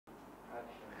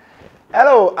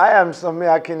Hello, I am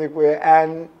Samir Akinekwe,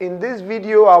 and in this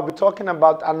video I'll be talking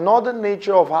about another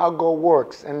nature of how God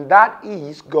works, and that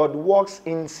is God works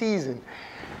in season.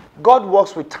 God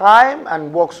works with time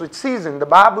and works with season. The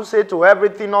Bible says to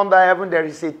everything under heaven there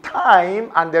is a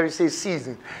time and there is a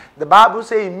season. The Bible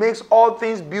says He makes all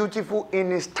things beautiful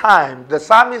in His time. The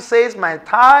psalmist says, "My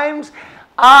times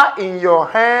are in your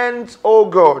hands, O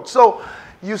God." So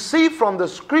you see from the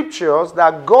scriptures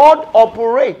that God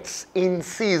operates in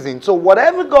season. So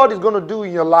whatever God is going to do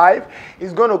in your life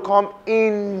is going to come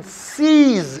in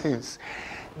seasons.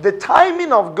 The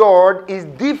timing of God is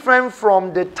different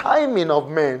from the timing of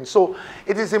men. So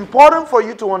it is important for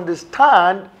you to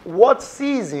understand what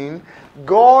season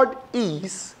God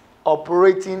is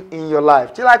operating in your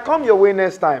life. Till I come your way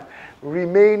next time,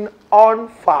 remain on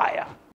fire.